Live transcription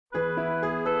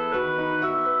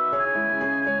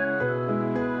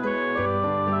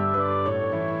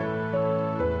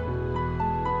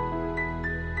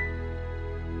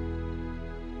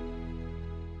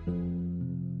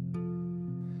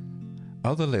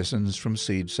Other lessons from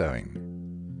seed sowing.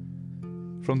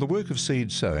 From the work of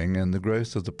seed sowing and the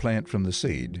growth of the plant from the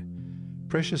seed,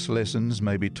 precious lessons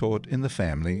may be taught in the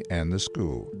family and the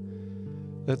school.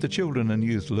 Let the children and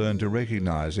youth learn to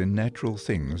recognize in natural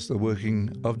things the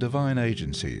working of divine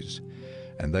agencies,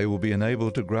 and they will be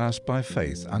enabled to grasp by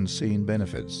faith unseen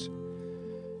benefits.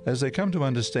 As they come to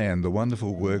understand the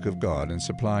wonderful work of God in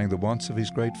supplying the wants of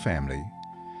His great family,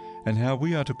 and how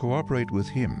we are to cooperate with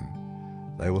Him,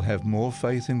 they will have more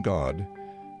faith in God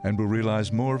and will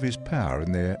realize more of His power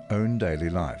in their own daily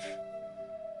life.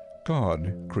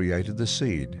 God created the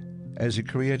seed, as He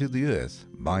created the earth,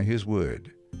 by His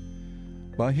Word.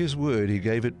 By His Word He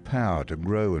gave it power to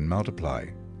grow and multiply.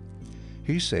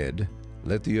 He said,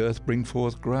 "Let the earth bring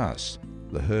forth grass,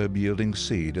 the herb yielding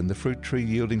seed, and the fruit tree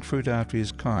yielding fruit after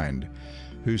his kind,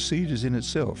 whose seed is in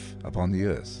itself upon the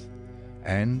earth."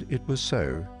 And it was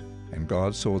so, and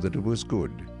God saw that it was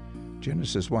good.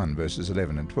 Genesis 1 verses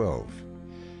 11 and 12.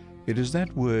 It is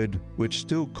that word which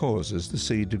still causes the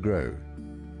seed to grow.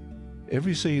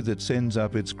 Every seed that sends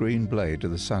up its green blade to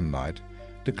the sunlight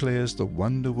declares the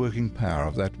wonder-working power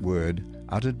of that word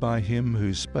uttered by Him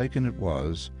who spake and it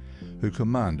was, who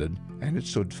commanded and it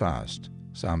stood fast.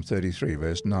 Psalm 33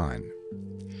 verse 9.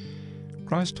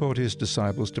 Christ taught His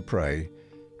disciples to pray,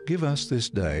 "Give us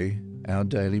this day our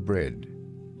daily bread."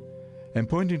 And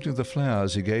pointing to the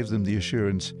flowers He gave them the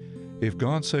assurance, "If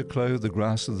God so clothe the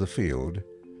grass of the field,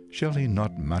 shall He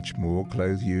not much more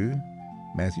clothe you?"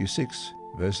 Matthew 6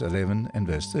 verse 11 and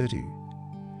verse 30.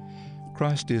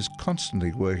 Christ is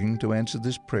constantly working to answer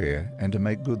this prayer and to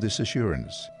make good this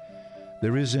assurance.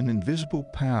 There is an invisible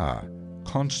power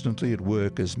constantly at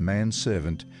work as man's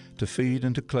servant to feed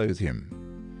and to clothe him.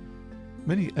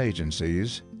 Many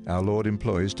agencies our Lord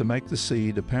employs to make the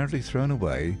seed apparently thrown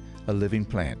away a living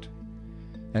plant,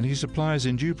 and He supplies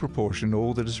in due proportion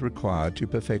all that is required to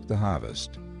perfect the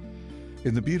harvest.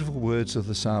 In the beautiful words of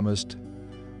the psalmist,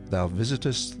 "Thou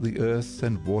visitest the earth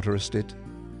and waterest it.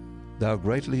 Thou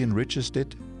greatly enrichest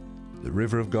it. The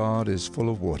river of God is full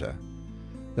of water.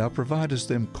 Thou providest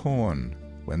them corn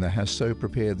when Thou hast so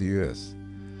prepared the earth.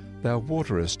 Thou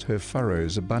waterest her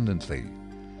furrows abundantly.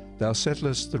 Thou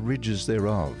settlest the ridges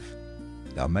thereof.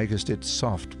 Thou makest it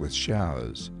soft with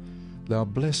showers. Thou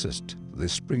blessest the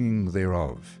springing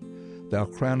thereof. Thou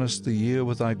crownest the year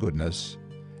with Thy goodness,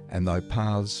 and Thy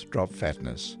paths drop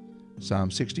fatness." Psalm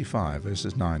 65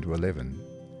 verses 9 to 11.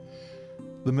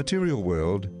 The material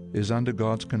world is under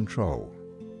God's control.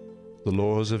 The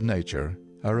laws of nature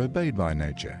are obeyed by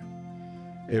nature.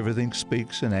 Everything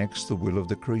speaks and acts the will of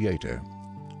the Creator.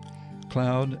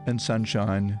 Cloud and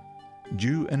sunshine,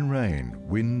 dew and rain,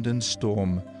 wind and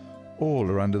storm, all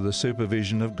are under the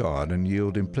supervision of God and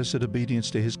yield implicit obedience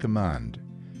to His command.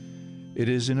 It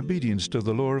is in obedience to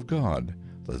the law of God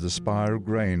that the spire of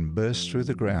grain bursts through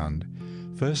the ground,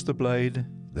 first the blade,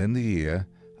 then the ear,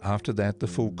 after that the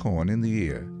full corn in the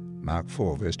ear. Mark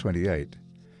 4 verse 28.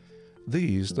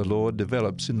 These the Lord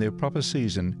develops in their proper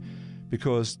season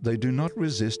because they do not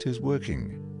resist His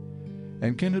working.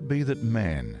 And can it be that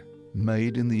man,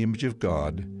 made in the image of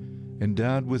God,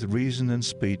 endowed with reason and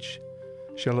speech,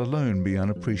 shall alone be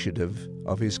unappreciative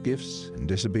of His gifts and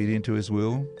disobedient to His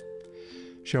will?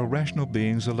 Shall rational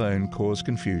beings alone cause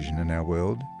confusion in our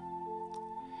world?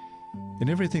 In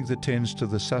everything that tends to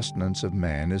the sustenance of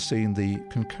man is seen the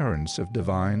concurrence of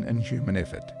divine and human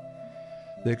effort.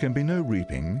 There can be no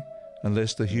reaping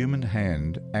unless the human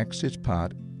hand acts its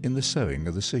part in the sowing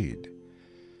of the seed.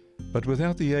 But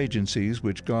without the agencies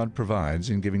which God provides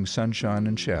in giving sunshine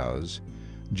and showers,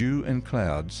 dew and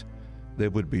clouds, there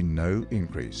would be no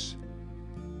increase.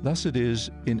 Thus it is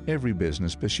in every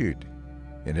business pursuit,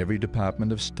 in every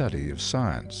department of study of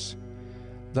science.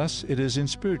 Thus it is in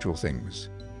spiritual things,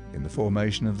 in the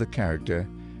formation of the character,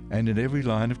 and in every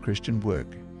line of Christian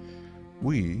work.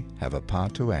 We have a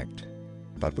part to act,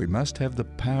 but we must have the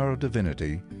power of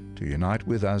divinity to unite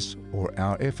with us, or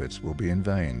our efforts will be in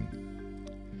vain.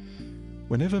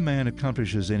 Whenever man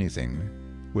accomplishes anything,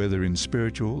 whether in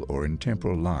spiritual or in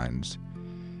temporal lines,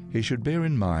 he should bear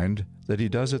in mind that he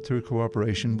does it through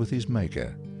cooperation with his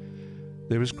Maker.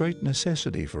 There is great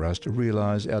necessity for us to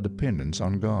realize our dependence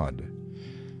on God.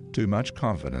 Too much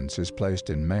confidence is placed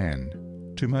in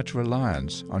man, too much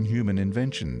reliance on human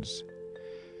inventions.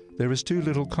 There is too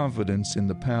little confidence in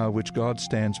the power which God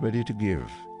stands ready to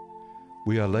give.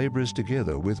 We are laborers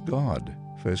together with God,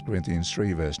 1 Corinthians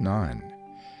 3 verse 9.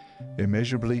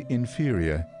 Immeasurably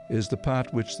inferior is the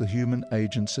part which the human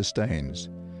agent sustains,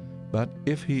 but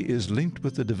if he is linked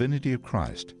with the divinity of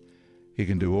Christ, he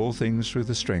can do all things through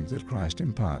the strength that Christ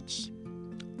imparts.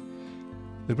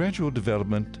 The gradual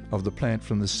development of the plant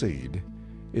from the seed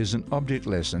is an object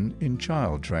lesson in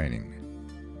child training.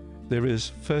 There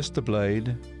is first the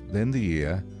blade, then the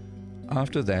ear,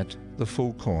 after that the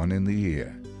full corn in the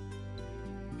ear.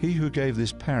 He who gave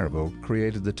this parable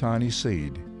created the tiny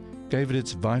seed, gave it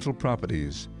its vital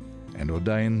properties, and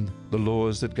ordained the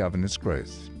laws that govern its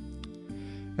growth.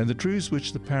 And the truths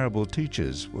which the parable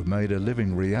teaches were made a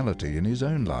living reality in his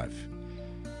own life.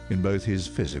 In both his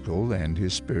physical and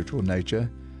his spiritual nature,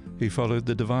 he followed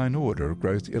the divine order of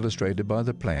growth illustrated by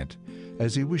the plant,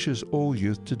 as he wishes all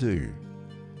youth to do.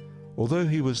 Although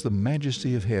he was the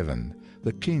majesty of heaven,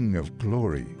 the King of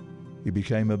glory, he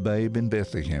became a babe in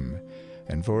Bethlehem,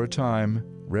 and for a time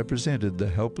represented the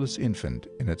helpless infant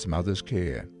in its mother's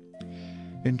care.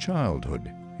 In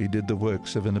childhood, he did the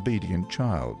works of an obedient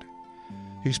child.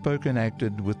 He spoke and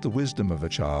acted with the wisdom of a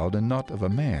child and not of a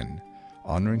man,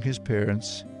 honoring his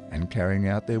parents and carrying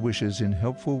out their wishes in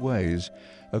helpful ways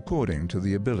according to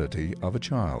the ability of a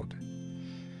child.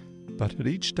 But at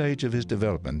each stage of his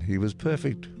development, he was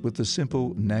perfect with the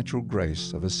simple, natural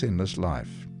grace of a sinless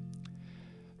life.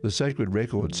 The sacred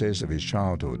record says of his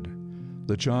childhood,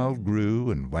 "The child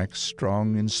grew and waxed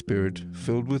strong in spirit,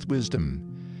 filled with wisdom,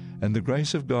 and the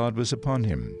grace of God was upon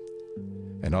him."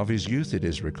 And of his youth it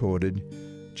is recorded,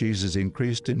 "Jesus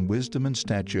increased in wisdom and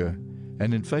stature,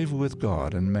 and in favor with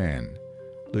God and man."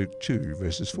 Luke 2,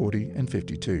 verses 40 and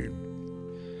 52.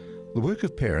 The work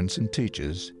of parents and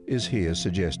teachers is here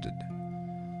suggested.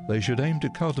 They should aim to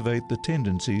cultivate the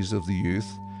tendencies of the youth,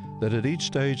 that at each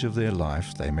stage of their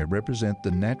life they may represent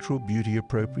the natural beauty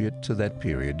appropriate to that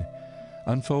period,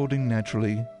 unfolding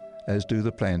naturally as do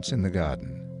the plants in the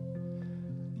garden.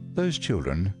 Those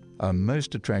children are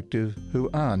most attractive who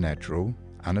are natural,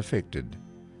 unaffected.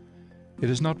 It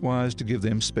is not wise to give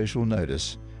them special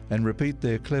notice and repeat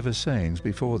their clever sayings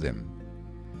before them.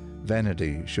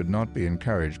 Vanity should not be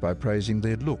encouraged by praising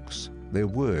their looks, their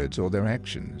words, or their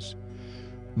actions.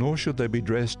 Nor should they be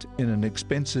dressed in an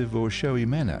expensive or showy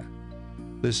manner.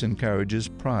 This encourages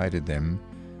pride in them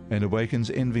and awakens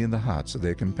envy in the hearts of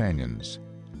their companions.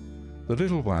 The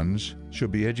little ones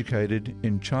should be educated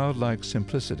in childlike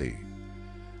simplicity.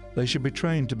 They should be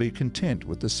trained to be content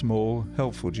with the small,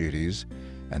 helpful duties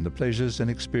and the pleasures and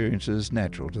experiences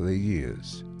natural to their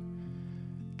years.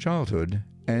 Childhood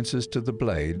answers to the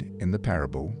blade in the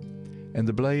parable, and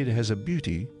the blade has a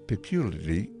beauty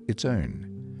peculiarly its own.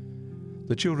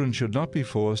 The children should not be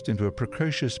forced into a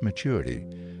precocious maturity,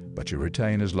 but should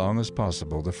retain as long as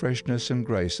possible the freshness and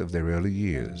grace of their early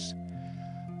years.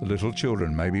 The little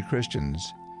children may be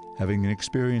Christians, having an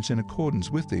experience in accordance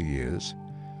with their years.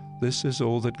 This is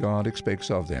all that God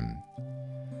expects of them.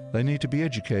 They need to be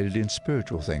educated in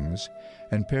spiritual things,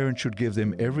 and parents should give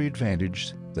them every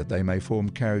advantage that they may form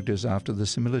characters after the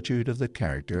similitude of the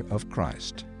character of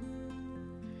Christ.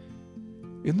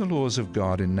 In the laws of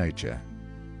God in nature,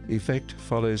 effect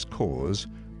follows cause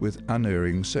with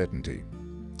unerring certainty.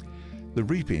 The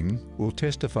reaping will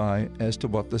testify as to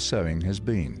what the sowing has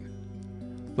been.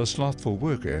 The slothful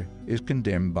worker is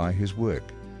condemned by his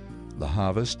work. The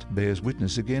harvest bears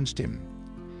witness against him.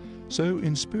 So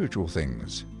in spiritual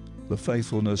things, the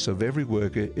faithfulness of every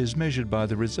worker is measured by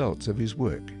the results of his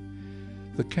work.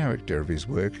 The character of his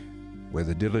work,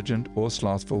 whether diligent or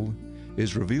slothful,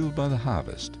 is revealed by the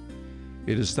harvest.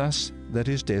 It is thus that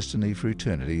his destiny for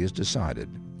eternity is decided.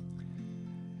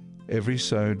 Every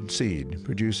sown seed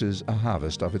produces a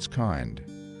harvest of its kind.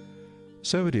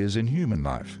 So it is in human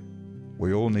life.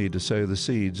 We all need to sow the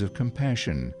seeds of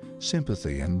compassion,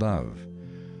 sympathy, and love,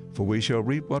 for we shall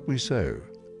reap what we sow.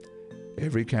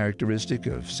 Every characteristic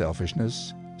of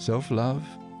selfishness, self-love,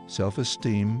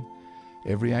 self-esteem,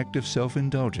 every act of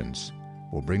self-indulgence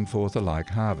will bring forth a like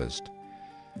harvest.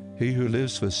 He who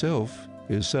lives for self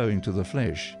is sowing to the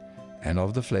flesh, and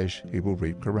of the flesh he will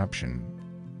reap corruption.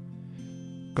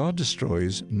 God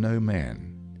destroys no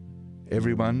man.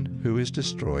 Everyone who is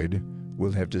destroyed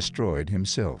will have destroyed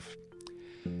himself.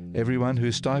 Everyone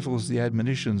who stifles the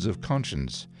admonitions of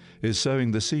conscience is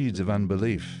sowing the seeds of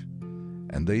unbelief,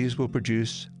 and these will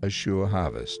produce a sure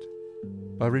harvest.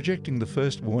 By rejecting the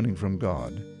first warning from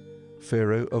God,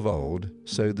 Pharaoh of old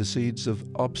sowed the seeds of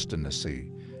obstinacy,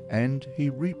 and he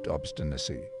reaped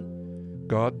obstinacy.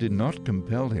 God did not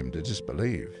compel him to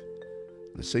disbelieve.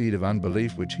 The seed of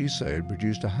unbelief which he sowed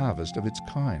produced a harvest of its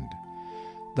kind.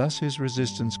 Thus his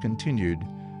resistance continued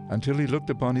until he looked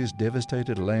upon his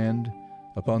devastated land,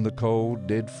 upon the cold,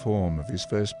 dead form of his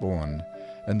firstborn,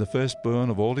 and the firstborn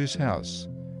of all his house,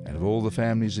 and of all the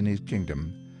families in his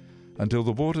kingdom, until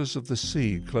the waters of the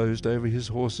sea closed over his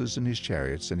horses and his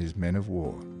chariots and his men of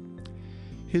war.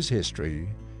 His history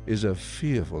is a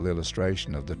fearful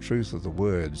illustration of the truth of the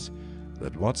words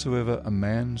that whatsoever a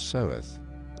man soweth,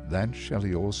 that shall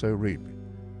he also reap.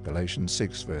 Galatians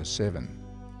 6 verse 7.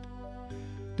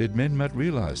 Did men but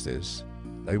realize this,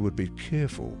 they would be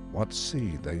careful what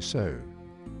seed they sow.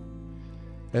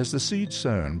 As the seed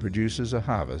sown produces a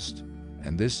harvest,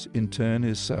 and this in turn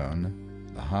is sown,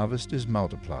 the harvest is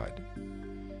multiplied.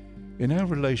 In our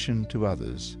relation to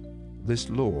others, this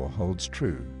law holds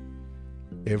true.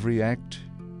 Every act,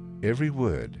 every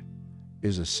word,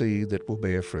 is a seed that will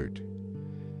bear fruit.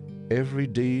 Every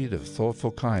deed of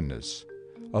thoughtful kindness,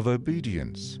 of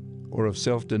obedience, or of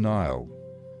self-denial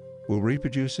will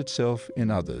reproduce itself in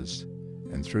others,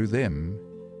 and through them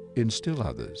in still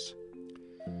others.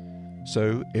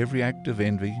 So every act of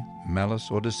envy,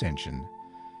 malice, or dissension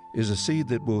is a seed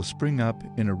that will spring up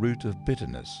in a root of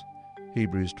bitterness,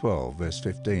 Hebrews 12 verse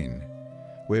 15,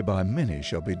 whereby many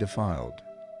shall be defiled.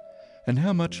 And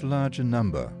how much larger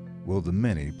number will the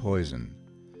many poison?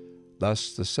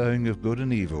 Thus the sowing of good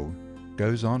and evil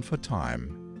goes on for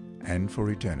time and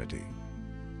for eternity.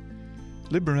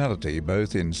 Liberality,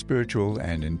 both in spiritual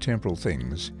and in temporal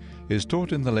things, is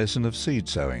taught in the lesson of seed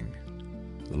sowing.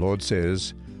 The Lord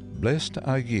says, "Blessed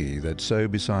are ye that sow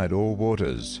beside all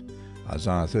waters,"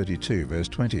 Isaiah 32 verse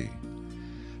 20.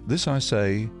 This I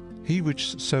say, he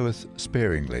which soweth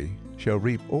sparingly shall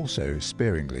reap also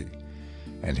sparingly,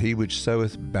 and he which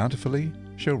soweth bountifully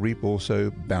shall reap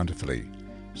also bountifully.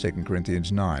 2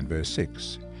 Corinthians 9 verse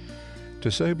 6. To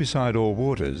sow beside all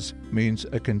waters means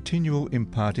a continual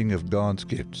imparting of God's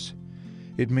gifts.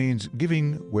 It means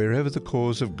giving wherever the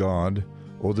cause of God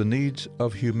or the needs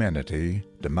of humanity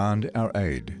demand our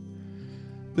aid.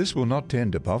 This will not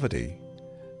tend to poverty.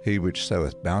 He which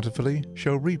soweth bountifully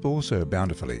shall reap also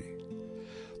bountifully.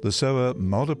 The sower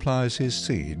multiplies his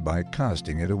seed by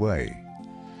casting it away.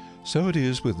 So it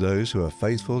is with those who are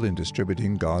faithful in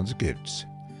distributing God's gifts.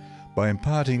 By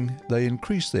imparting, they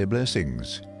increase their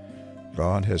blessings.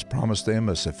 God has promised them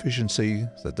a sufficiency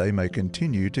that they may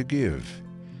continue to give.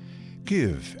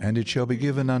 Give, and it shall be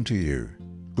given unto you.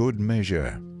 Good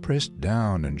measure, pressed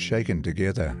down and shaken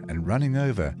together, and running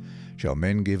over, shall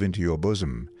men give into your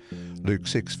bosom. Luke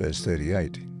 6 verse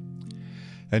 38.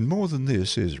 And more than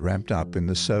this is wrapped up in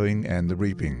the sowing and the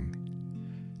reaping.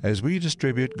 As we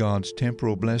distribute God's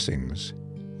temporal blessings,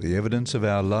 the evidence of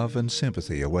our love and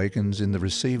sympathy awakens in the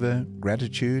receiver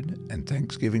gratitude and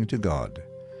thanksgiving to God.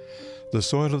 The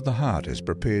soil of the heart is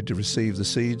prepared to receive the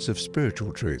seeds of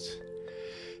spiritual truth,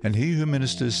 and he who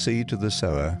ministers seed to the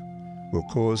sower will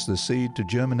cause the seed to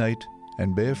germinate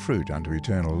and bear fruit unto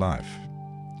eternal life.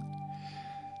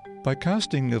 By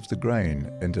casting of the grain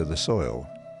into the soil,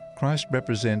 Christ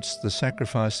represents the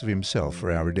sacrifice of himself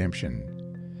for our redemption.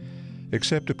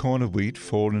 Except a corn of wheat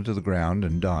fall into the ground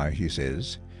and die, he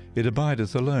says, it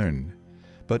abideth alone,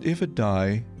 but if it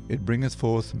die, it bringeth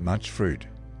forth much fruit.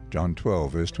 John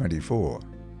 12 verse 24.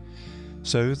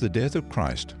 So the death of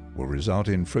Christ will result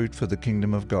in fruit for the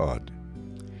kingdom of God.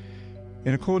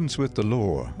 In accordance with the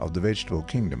law of the vegetable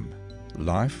kingdom,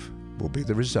 life will be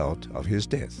the result of his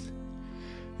death.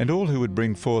 And all who would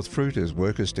bring forth fruit as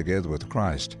workers together with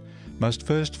Christ must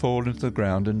first fall into the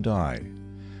ground and die.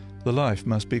 The life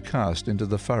must be cast into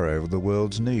the furrow of the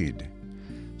world's need.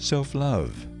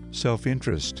 Self-love,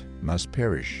 self-interest must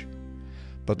perish.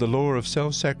 But the law of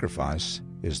self-sacrifice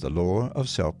is the law of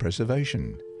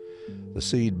self-preservation. The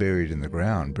seed buried in the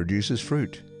ground produces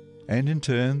fruit, and in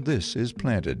turn this is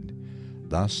planted.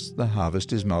 Thus the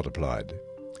harvest is multiplied.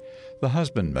 The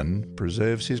husbandman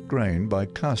preserves his grain by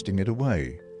casting it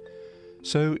away.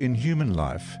 So in human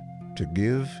life, to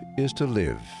give is to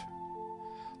live.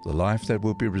 The life that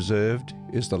will be preserved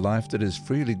is the life that is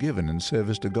freely given in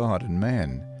service to God and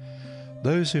man.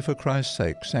 Those who for Christ's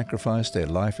sake sacrifice their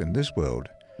life in this world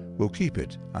will keep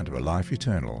it unto a life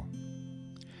eternal.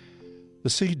 The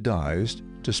seed dies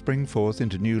to spring forth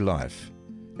into new life,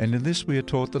 and in this we are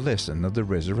taught the lesson of the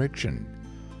resurrection.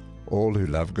 All who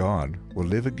love God will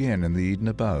live again in the Eden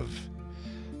above.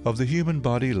 Of the human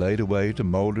body laid away to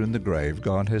moulder in the grave,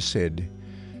 God has said,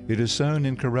 "It is sown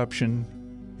in corruption,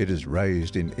 it is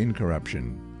raised in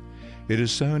incorruption. It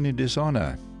is sown in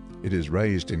dishonor, it is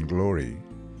raised in glory.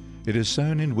 It is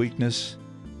sown in weakness,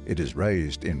 it is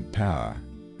raised in power."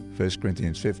 1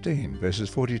 Corinthians 15, verses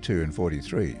 42 and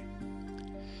 43.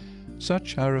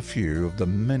 Such are a few of the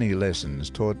many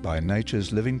lessons taught by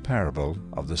nature's living parable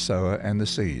of the sower and the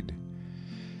seed.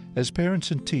 As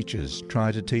parents and teachers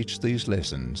try to teach these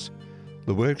lessons,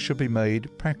 the work should be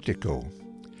made practical.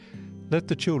 Let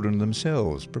the children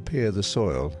themselves prepare the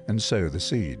soil and sow the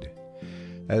seed.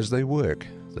 As they work,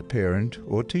 the parent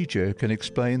or teacher can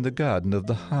explain the garden of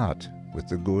the heart with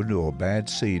the good or bad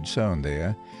seed sown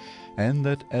there, and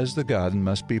that as the garden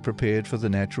must be prepared for the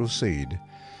natural seed,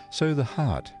 so the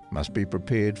heart must be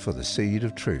prepared for the seed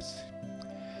of truth.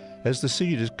 As the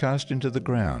seed is cast into the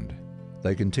ground,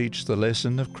 they can teach the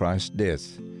lesson of Christ's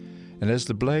death, and as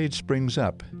the blade springs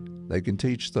up, they can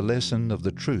teach the lesson of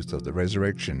the truth of the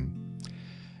resurrection.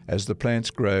 As the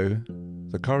plants grow,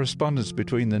 the correspondence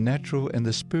between the natural and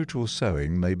the spiritual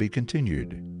sowing may be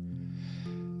continued.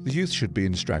 The youth should be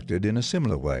instructed in a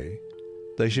similar way.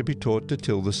 They should be taught to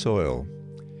till the soil.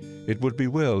 It would be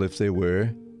well if there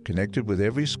were, connected with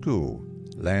every school,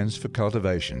 lands for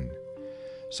cultivation.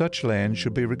 Such land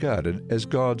should be regarded as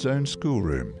God's own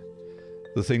schoolroom.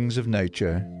 The things of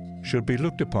nature should be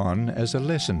looked upon as a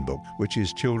lesson book which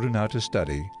his children are to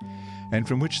study, and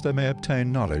from which they may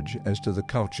obtain knowledge as to the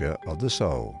culture of the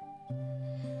soul.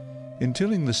 In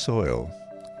tilling the soil,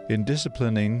 in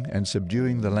disciplining and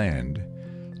subduing the land,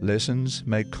 lessons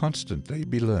may constantly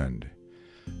be learned.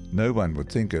 No one would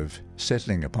think of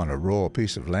settling upon a raw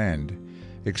piece of land,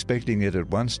 expecting it at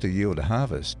once to yield a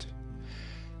harvest.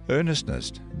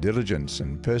 Earnestness, diligence,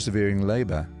 and persevering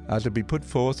labour are to be put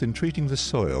forth in treating the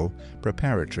soil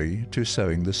preparatory to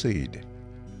sowing the seed.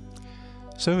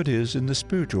 So it is in the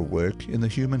spiritual work in the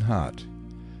human heart.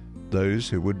 Those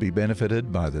who would be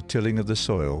benefited by the tilling of the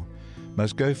soil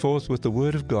must go forth with the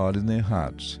Word of God in their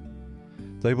hearts.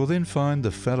 They will then find the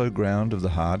fallow ground of the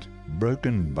heart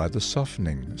broken by the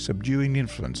softening, subduing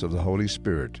influence of the Holy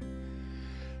Spirit.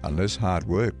 Unless hard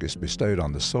work is bestowed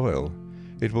on the soil,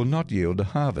 it will not yield a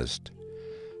harvest.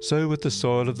 So with the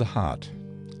soil of the heart,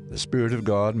 the Spirit of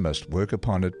God must work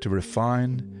upon it to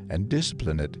refine and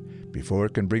discipline it before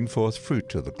it can bring forth fruit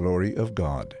to the glory of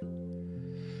God.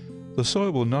 The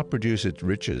soil will not produce its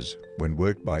riches when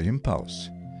worked by impulse.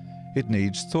 It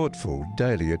needs thoughtful,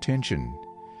 daily attention.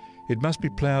 It must be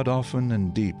ploughed often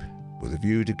and deep, with a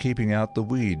view to keeping out the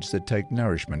weeds that take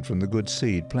nourishment from the good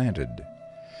seed planted.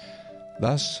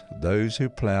 Thus, those who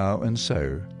plough and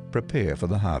sow prepare for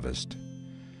the harvest.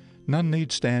 None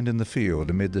need stand in the field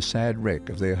amid the sad wreck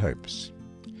of their hopes.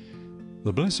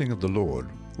 The blessing of the Lord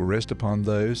will rest upon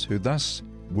those who thus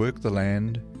work the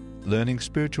land, learning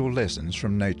spiritual lessons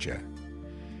from nature.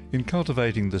 In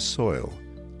cultivating the soil,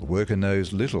 the worker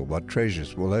knows little what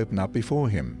treasures will open up before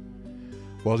him.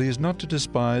 While he is not to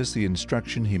despise the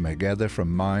instruction he may gather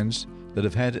from minds that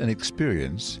have had an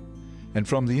experience, and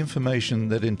from the information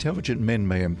that intelligent men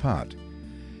may impart,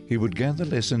 he would gather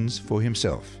lessons for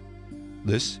himself.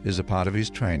 This is a part of his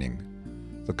training.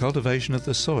 The cultivation of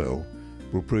the soil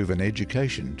will prove an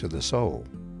education to the soul.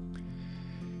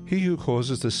 He who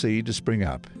causes the seed to spring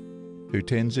up, who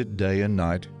tends it day and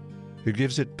night, who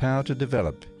gives it power to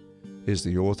develop, is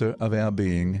the author of our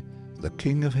being, the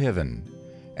King of heaven,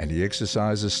 and he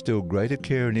exercises still greater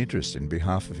care and interest in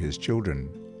behalf of his children.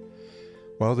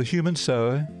 While the human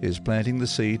sower is planting the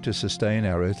seed to sustain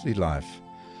our earthly life,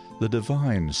 the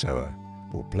divine sower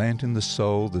will plant in the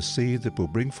soul the seed that will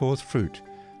bring forth fruit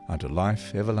unto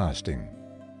life everlasting.